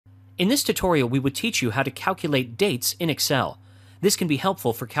In this tutorial, we would teach you how to calculate dates in Excel. This can be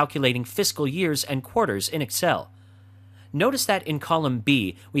helpful for calculating fiscal years and quarters in Excel. Notice that in column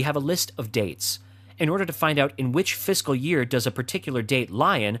B, we have a list of dates. In order to find out in which fiscal year does a particular date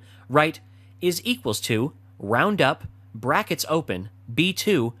lie in, write is equals to roundup, brackets open,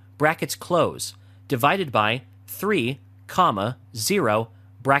 B2, brackets close, divided by 3, 0,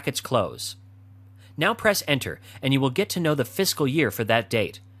 brackets close. Now press Enter, and you will get to know the fiscal year for that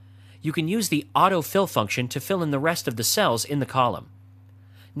date. You can use the Autofill function to fill in the rest of the cells in the column.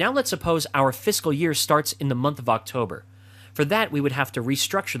 Now let's suppose our fiscal year starts in the month of October. For that, we would have to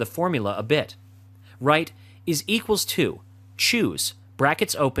restructure the formula a bit. Write is equals to choose,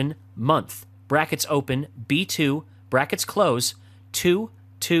 brackets open, month, brackets open, B2, brackets close, 2,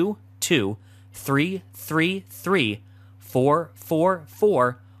 2, 2, 3, 3, 3, 4, 4,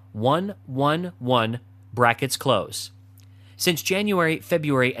 4, 1, 1, 1, brackets close. Since January,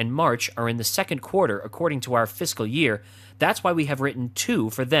 February, and March are in the second quarter according to our fiscal year, that's why we have written 2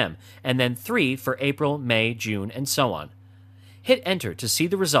 for them, and then 3 for April, May, June, and so on. Hit Enter to see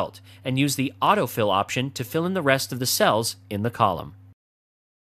the result, and use the Autofill option to fill in the rest of the cells in the column.